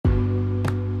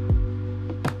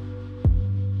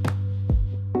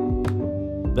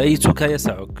بيتك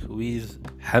يسعك with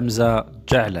حمزة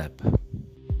جعلاب.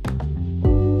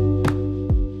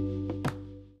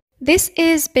 This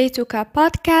is Beituka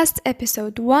Podcast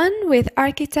Episode 1 with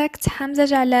architect Hamza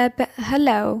Jalab.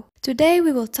 Hello. Today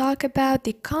we will talk about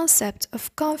the concept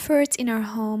of comfort in our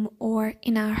home or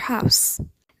in our house.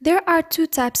 There are two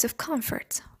types of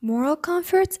comfort, moral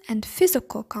comfort and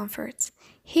physical comfort.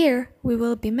 Here we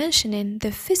will be mentioning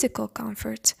the physical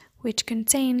comfort, which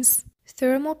contains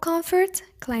thermal comfort,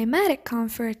 climatic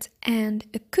comfort, and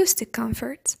acoustic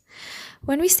comfort.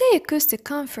 When we say acoustic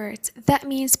comfort, that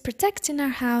means protecting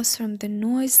our house from the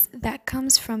noise that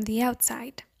comes from the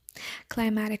outside.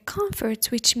 Climatic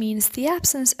comfort, which means the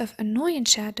absence of annoying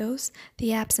shadows,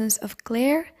 the absence of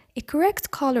glare, a correct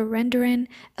color rendering,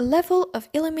 a level of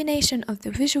illumination of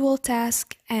the visual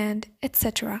task, and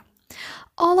etc.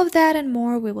 All of that and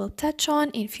more we will touch on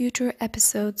in future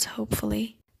episodes,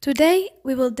 hopefully. Today,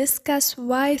 we will discuss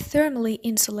why thermally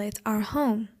insulate our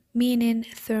home, meaning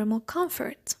thermal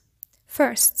comfort.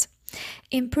 First,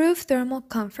 improve thermal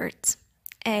comfort.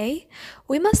 A.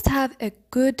 We must have a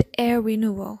good air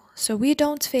renewal so we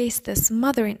don't face the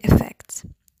smothering effect.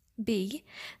 B.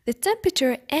 The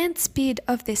temperature and speed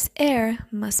of this air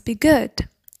must be good.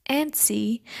 And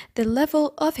C. The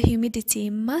level of humidity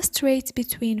must rate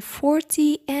between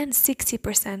 40 and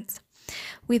 60%.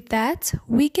 With that,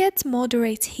 we get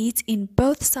moderate heat in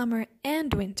both summer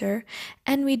and winter,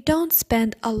 and we don't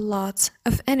spend a lot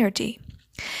of energy.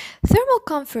 Thermal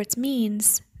comfort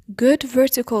means good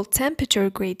vertical temperature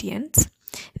gradient.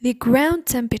 The ground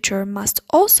temperature must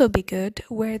also be good,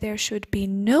 where there should be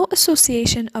no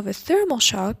association of a thermal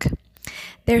shock.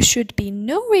 There should be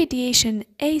no radiation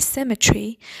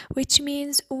asymmetry, which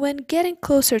means when getting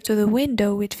closer to the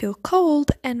window we'd feel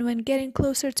cold, and when getting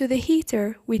closer to the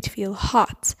heater we'd feel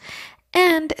hot.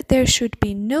 And there should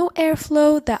be no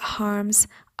airflow that harms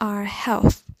our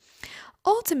health.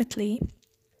 Ultimately,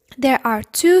 there are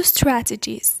two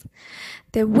strategies.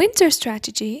 The winter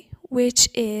strategy, which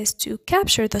is to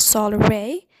capture the solar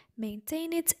ray,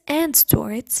 maintain it and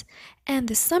store it, and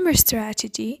the summer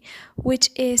strategy, which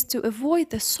is to avoid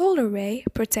the solar ray,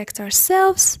 protect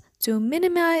ourselves, to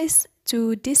minimize,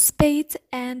 to dissipate,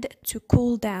 and to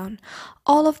cool down.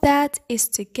 All of that is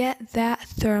to get that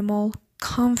thermal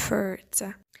comfort.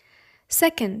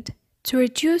 Second, to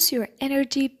reduce your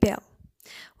energy bill.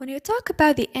 When you talk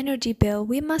about the energy bill,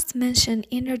 we must mention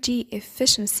energy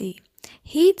efficiency.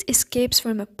 Heat escapes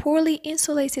from a poorly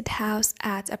insulated house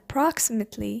at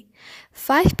approximately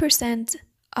 5%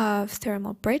 of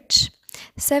thermal bridge,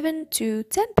 7 to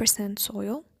 10%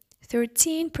 soil,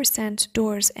 13%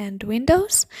 doors and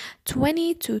windows,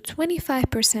 20 to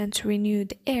 25%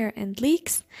 renewed air and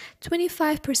leaks,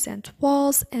 25%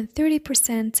 walls, and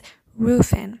 30%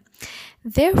 roofing.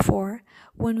 Therefore,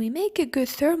 when we make a good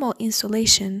thermal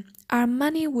insulation, our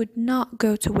money would not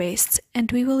go to waste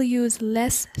and we will use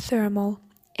less thermal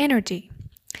energy.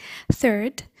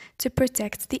 Third, to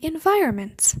protect the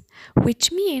environment,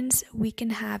 which means we can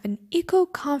have an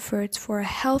eco-comfort for a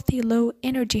healthy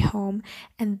low-energy home,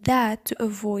 and that to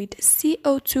avoid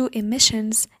CO2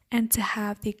 emissions and to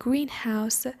have the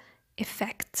greenhouse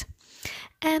effect.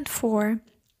 And four,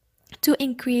 to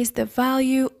increase the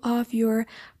value of your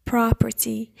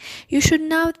property. You should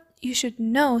know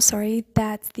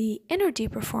that the energy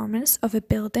performance of a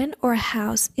building or a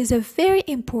house is a very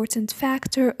important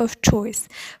factor of choice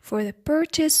for the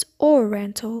purchase or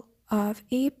rental of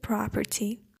a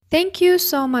property. Thank you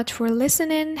so much for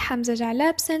listening. Hamza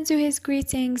Jalab sends you his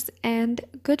greetings and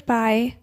goodbye.